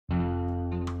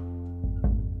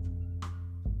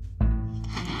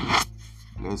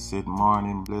Blessed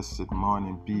morning,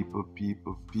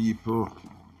 people.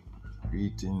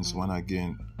 Greetings one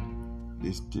again.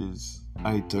 This is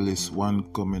Italist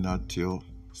One coming at you.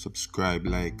 Subscribe,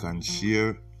 like, and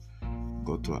share.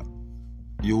 Go to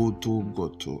YouTube, go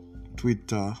to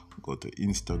Twitter, go to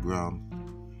Instagram.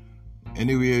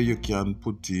 Anywhere you can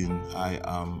put in I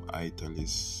am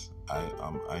Italist.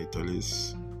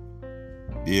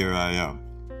 Here I am.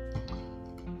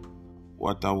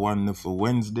 What a wonderful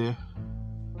Wednesday.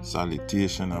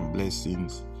 Salutation and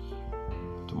blessings.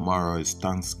 Tomorrow is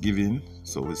Thanksgiving,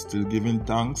 so we're still giving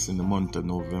thanks in the month of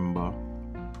November.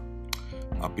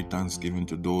 Happy Thanksgiving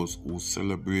to those who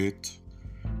celebrate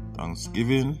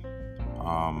Thanksgiving.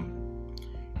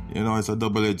 It's a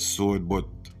double-edged sword, but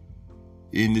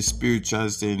in the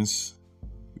spiritual sense,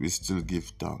 we still give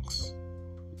thanks.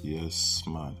 Yes,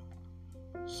 man.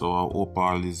 So I hope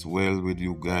all is well with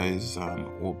you guys, and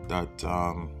hope that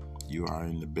you are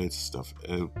in the best of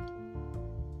health.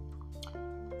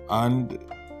 And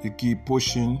you keep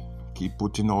pushing, keep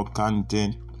putting out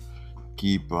content,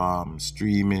 keep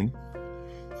streaming,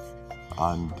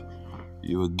 and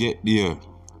you will get there.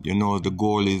 The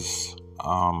goal is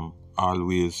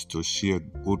always to share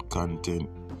good content,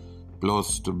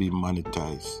 plus to be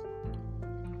monetized,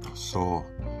 so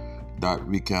that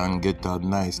we can get a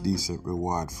nice, decent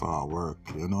reward for our work,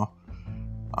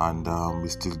 and we're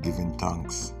still giving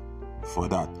thanks for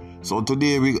that. So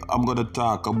today I'm going to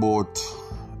talk about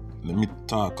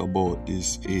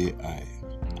this AI,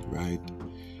 right?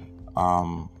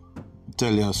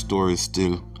 Tell you a story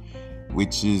still,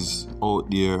 which is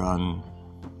out there, and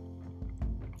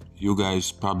you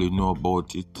guys probably know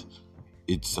about it.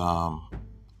 It's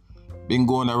been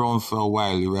going around for a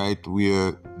while, right?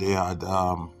 Where they had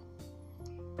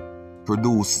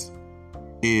produced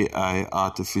AI,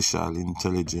 artificial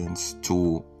intelligence,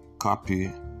 to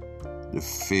copy the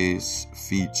face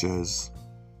features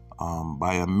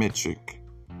biometric,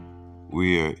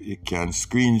 where you can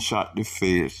screenshot the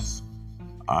face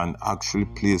and actually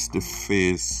place the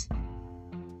face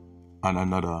on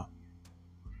another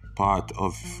part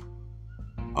of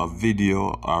a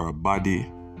video or a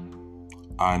body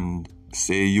and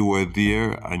say you were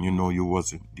there and you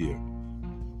wasn't there.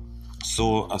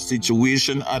 So a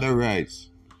situation had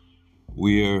arisen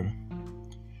where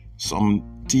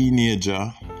some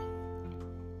teenager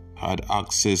had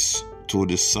access to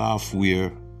the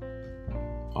software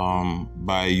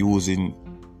by using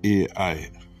AI,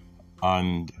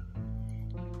 and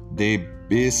they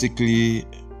basically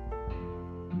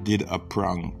did a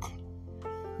prank,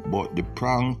 but the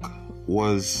prank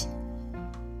was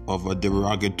of a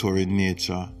derogatory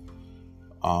nature,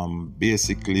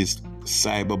 basically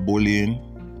cyberbullying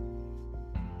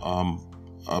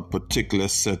a particular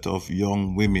set of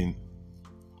young women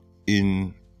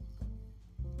in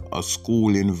a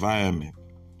school environment.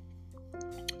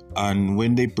 And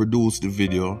when they produced the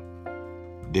video,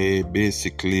 they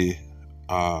basically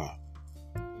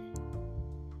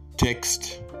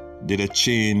did a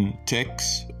chain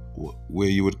text, where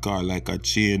you would call like a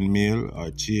chain mail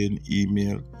or chain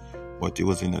email, but it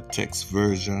was in a text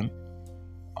version,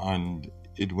 and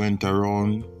it went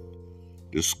around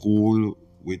the school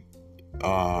with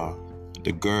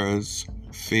the girls'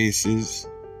 faces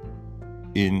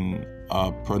in a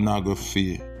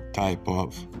pornography type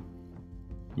of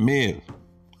mail.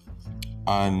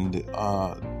 And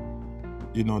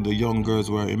the young girls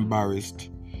were embarrassed.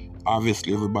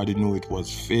 Obviously everybody knew it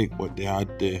was fake, but they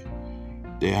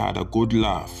had a good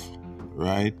laugh,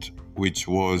 right? Which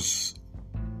was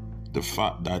the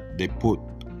fact that they put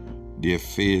their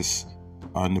face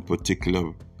on the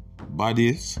particular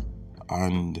bodies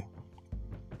and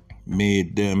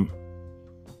made them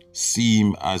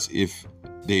seem as if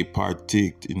they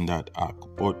partaked in that act.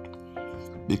 But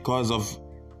because of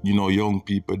young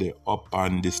people, they're up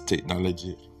on this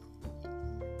technology,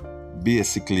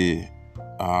 basically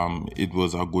it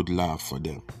was a good laugh for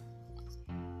them.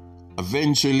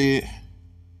 Eventually,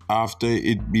 after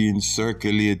it being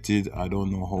circulated, I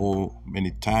don't know how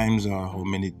many times or how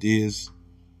many days,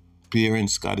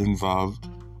 parents got involved,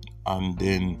 and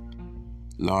then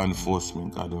law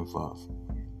enforcement got involved.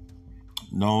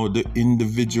 Now the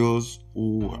individuals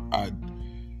who had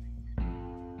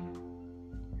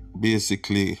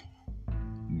basically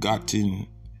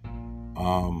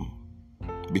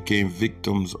became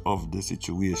victims of the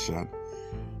situation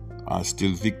are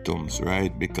still victims,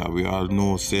 right? Because we all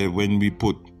know, say, when we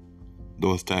put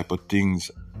those type of things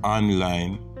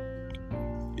online,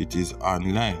 it is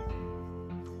online.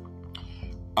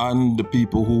 And the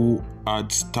people who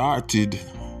had started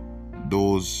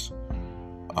those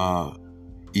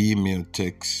email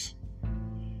texts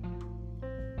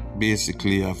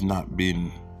basically have not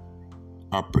been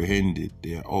apprehended.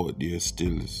 They are out there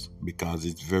still because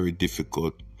it's very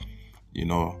difficult. You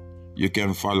know, you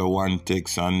can follow one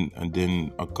text and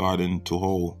then according to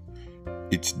how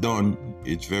it's done,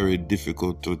 it's very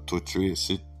difficult to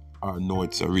trace it or know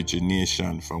its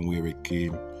origination from where it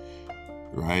came,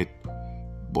 right?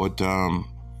 But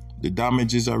the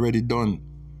damage is already done.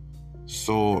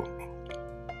 So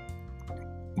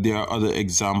there are other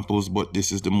examples, but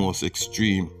this is the most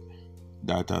extreme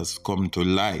that has come to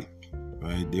light,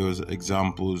 right? There was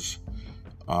examples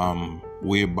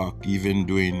way back, even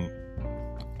during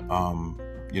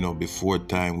before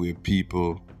time, where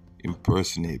people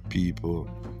impersonate people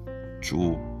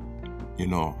through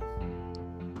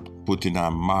putting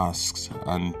on masks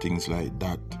and things like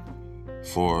that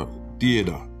for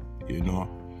theater,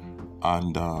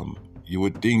 and you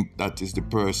would think that is the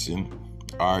person,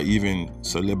 or even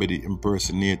celebrity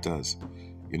impersonators,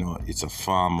 it's a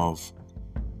form of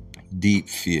deep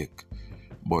fake.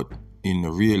 But in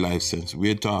the real life sense,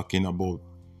 we're talking about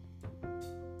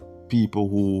people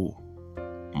who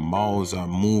mouths are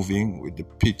moving with the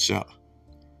picture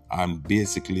and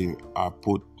basically are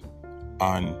put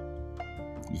on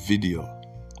video,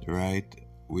 right?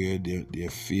 Where their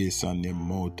face and their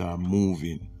mouth are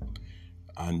moving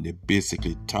and they're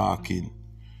basically talking.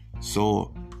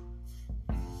 So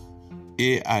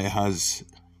AI has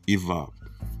evolved.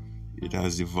 It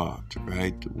has evolved,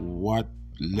 right? What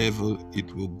level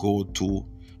it will go to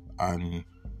and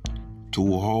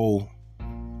to how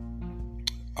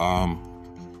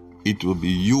it will be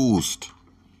used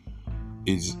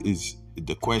is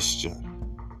the question,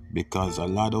 because a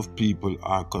lot of people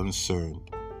are concerned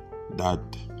that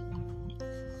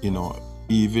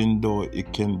even though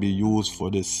it can be used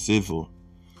for the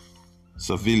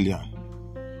civilian,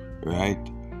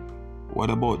 right? What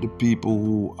about the people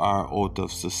who are out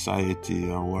of society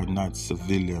or who are not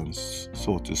civilians,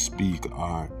 so to speak,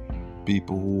 or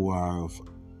people who are of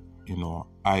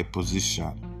high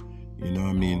position,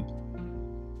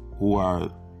 who are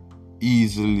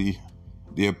easily,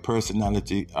 their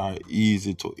personality are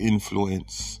easy to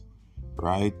influence,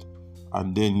 right?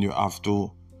 And then you have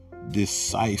to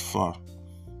decipher,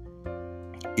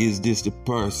 is this the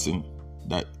person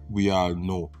that we all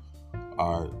know,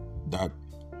 or that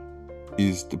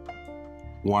is the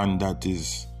one that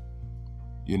is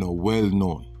well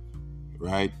known,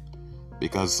 right?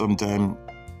 Because sometimes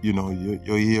you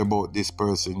hear about this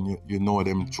person, you know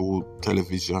them through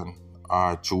television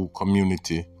or through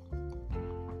community,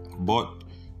 but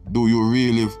do you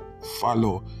really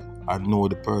follow and know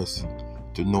the person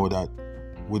to know that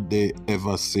would they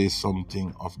ever say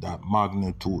something of that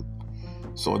magnitude?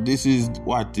 So this is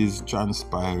what is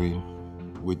transpiring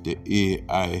with the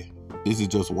AI. This is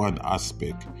just one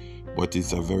aspect, but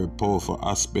it's a very powerful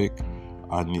aspect,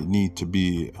 and it needs to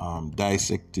be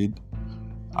dissected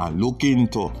and looked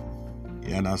into.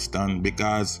 You understand?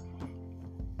 Because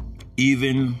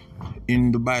even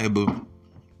in the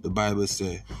Bible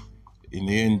says in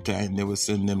the end time they will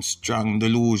send them strong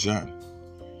delusion.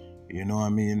 You know what I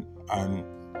mean? And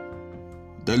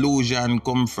delusion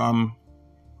come from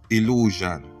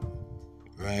illusion,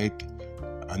 right?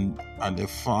 And the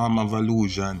form of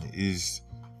illusion is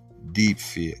deep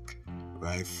fake,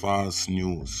 right? False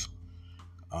news,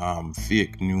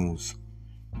 fake news.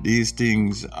 These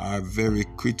things are very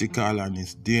critical and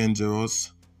it's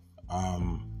dangerous.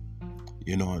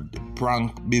 The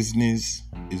prank business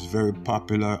is very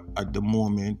popular at the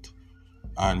moment,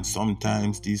 and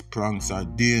sometimes these pranks are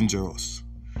dangerous.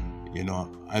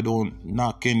 I don't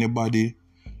knock anybody.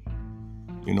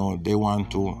 They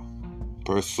want to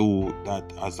pursue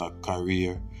that as a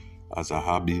career, as a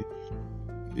hobby.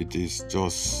 It is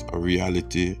just a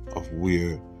reality of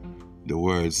where the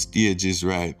world stage is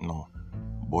right now.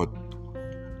 But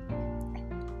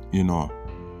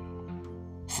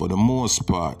for the most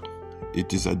part,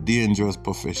 it is a dangerous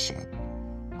profession,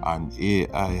 and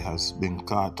AI has been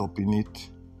caught up in it,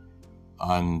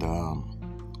 and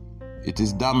it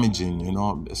is damaging,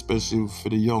 especially for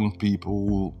the young people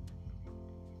who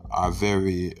are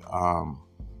very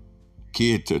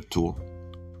catered to,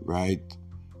 right?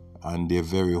 And they're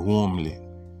very homely,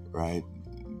 right?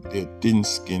 They're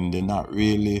thin-skinned.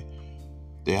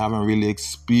 They haven't really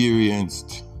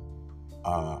experienced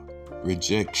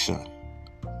rejection,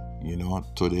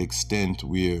 to the extent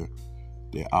where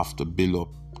they have to build up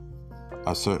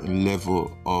a certain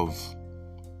level of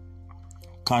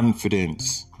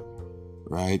confidence,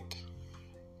 right?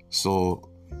 So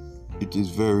it is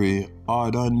very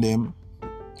hard on them.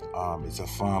 It's a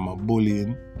form of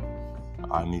bullying,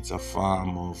 and it's a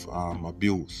form of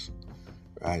abuse,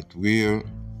 right? Where,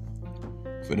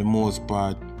 for the most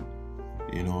part,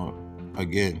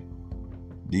 Again,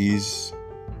 these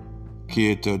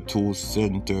catered to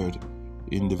centered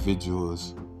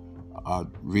individuals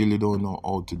really don't know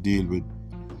how to deal with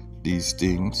these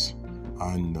things,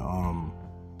 and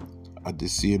at the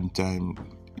same time,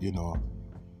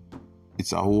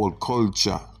 it's a whole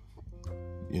culture,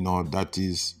 that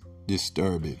is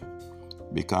disturbing.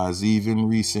 Because even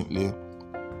recently,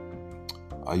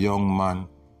 a young man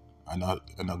and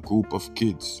a group of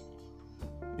kids,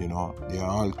 they are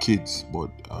all kids, but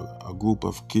a group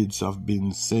of kids have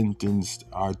been sentenced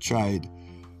or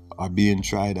being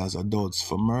tried as adults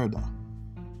for murder,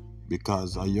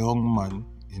 because a young man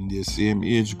in the same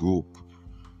age group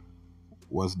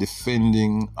was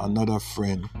defending another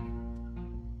friend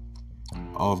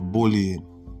of bullying,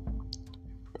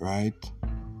 right?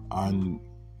 And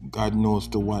God knows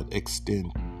to what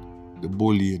extent the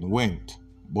bullying went.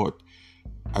 But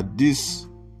at this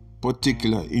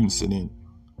particular incident,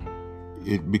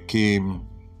 it became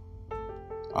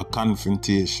a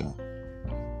confrontation.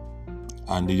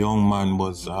 And the young man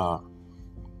was,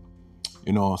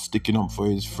 sticking up for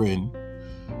his friend,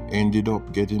 ended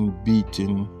up getting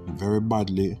beaten very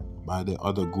badly by the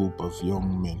other group of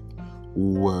young men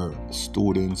who were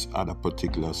students at a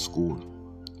particular school.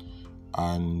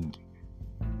 And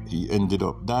he ended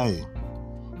up dying.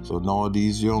 So now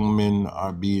these young men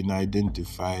are being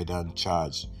identified and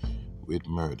charged with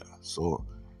murder. So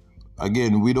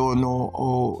again, we don't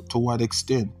know to what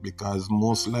extent, because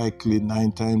most likely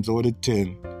 9 times out of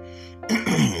 10,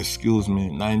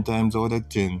 9 times out of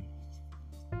 10,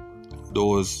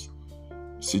 those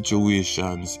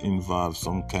situations involve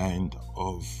some kind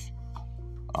of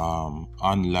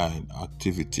online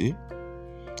activity,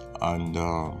 and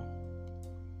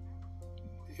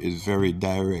is very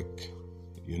direct,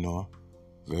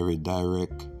 very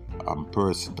direct and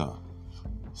personal.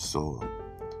 So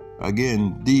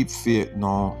again, deep faith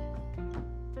now,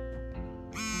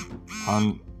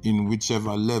 and in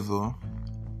whichever level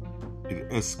it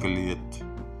escalates,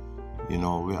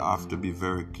 we have to be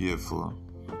very careful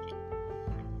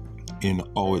in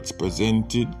how it's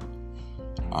presented.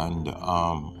 And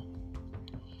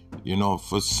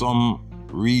for some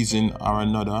reason or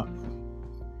another,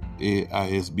 AI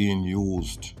is being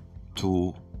used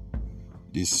to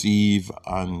deceive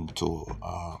and to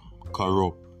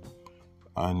corrupt,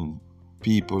 and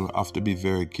people have to be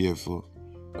very careful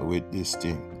with this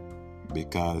thing,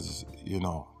 because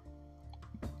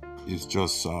it's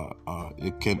just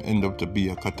it can end up to be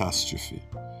a catastrophe,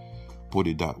 put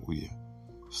it that way.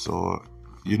 So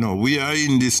we are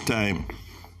in this time.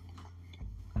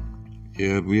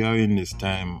 We are in this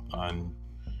time, and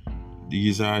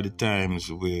these are the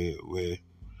times where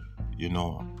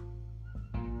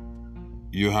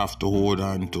you have to hold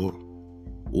on to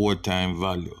old-time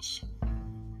values,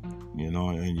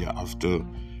 and you have to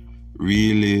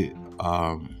really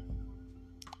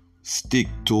stick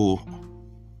to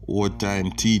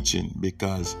old-time teaching,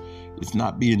 because it's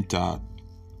not being taught,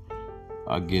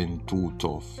 again, too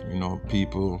tough.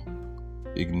 People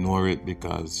ignore it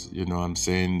because, they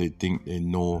think they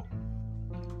know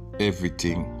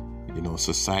everything.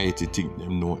 Society think they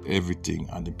know everything,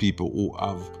 and the people who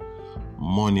have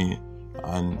money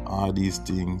and all these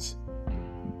things,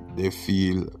 they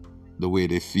feel the way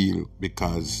they feel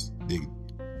because they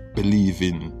believe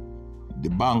in the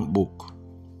bank book.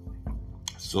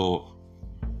 So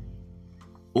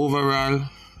overall,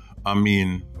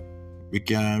 we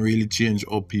can't really change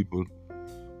how people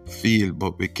feel,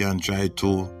 but we can try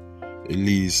to at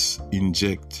least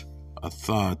inject a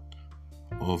thought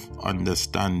of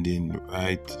understanding,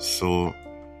 right? So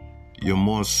you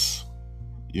must,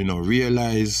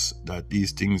 realize that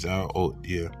these things are out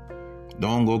there.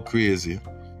 Don't go crazy,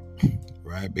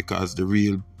 right? Because the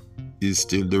real is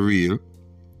still the real,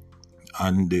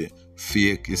 and the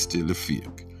fake is still the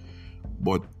fake.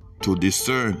 But to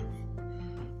discern,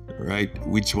 right,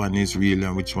 which one is real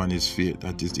and which one is fake,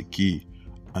 that is the key.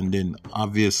 And then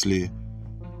obviously,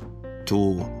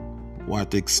 to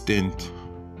what extent,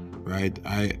 right,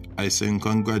 I send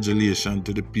congratulations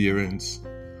to the parents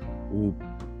who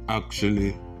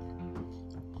actually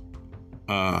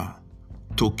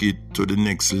took it to the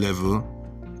next level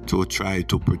to try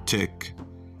to protect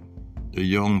the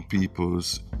young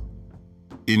people's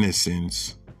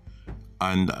innocence.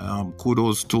 And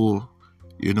kudos to,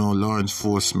 law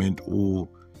enforcement who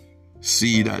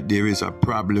see that there is a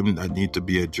problem that needs to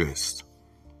be addressed.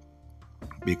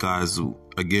 Because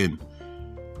again,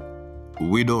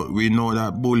 we know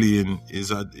that bullying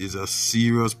is a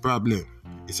serious problem.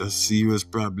 It's a serious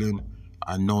problem,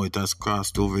 and now it has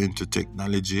crossed over into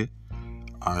technology,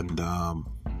 and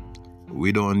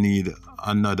we don't need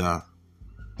another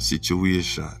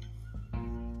situation,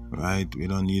 right? We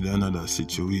don't need another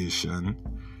situation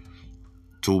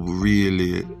to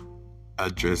really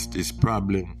address this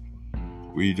problem.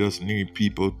 We just need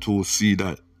people to see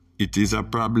that it is a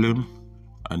problem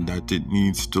and that it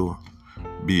needs to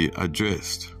be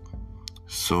addressed.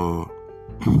 So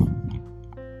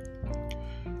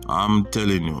I'm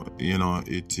telling you,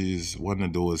 it is one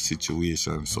of those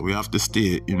situations. So we have to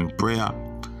stay in prayer,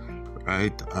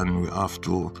 right? And we have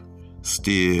to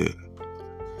stay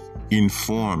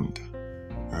informed,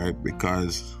 right?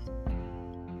 Because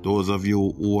those of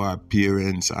you who are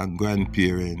parents and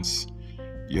grandparents,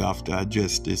 you have to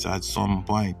address this at some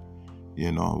point.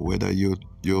 Whether you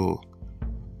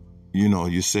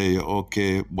say,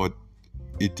 okay, but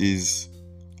it is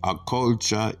a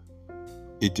culture,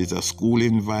 it is a school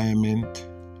environment,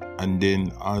 and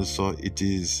then also it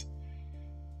is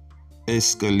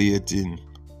escalating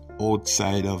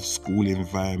outside of school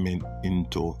environment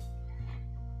into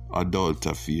adult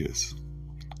affairs.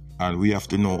 And we have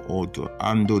to know how to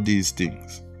handle these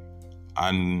things.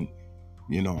 And,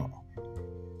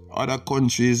 other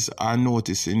countries are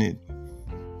noticing it.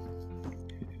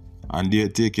 And they're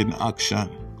taking action.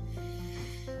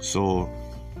 So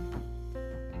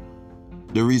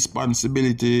the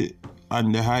responsibility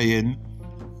on the high end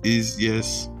is,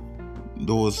 yes,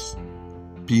 those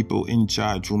people in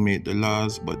charge who make the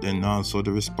laws, but then also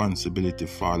the responsibility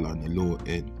fall on the low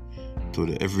end to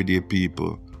the everyday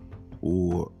people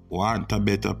who want a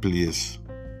better place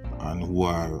and who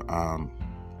are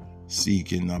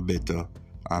seeking a better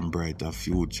and brighter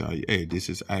future. Hey, this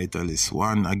is Italist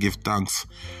One. I give thanks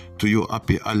to you.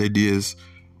 Happy holidays,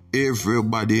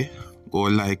 everybody. Go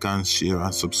like and share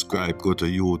and subscribe. Go to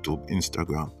YouTube,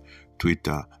 Instagram,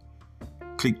 Twitter.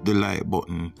 Click the like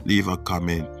button, leave a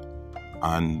comment,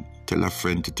 and tell a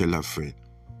friend to tell a friend.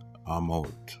 I'm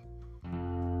out.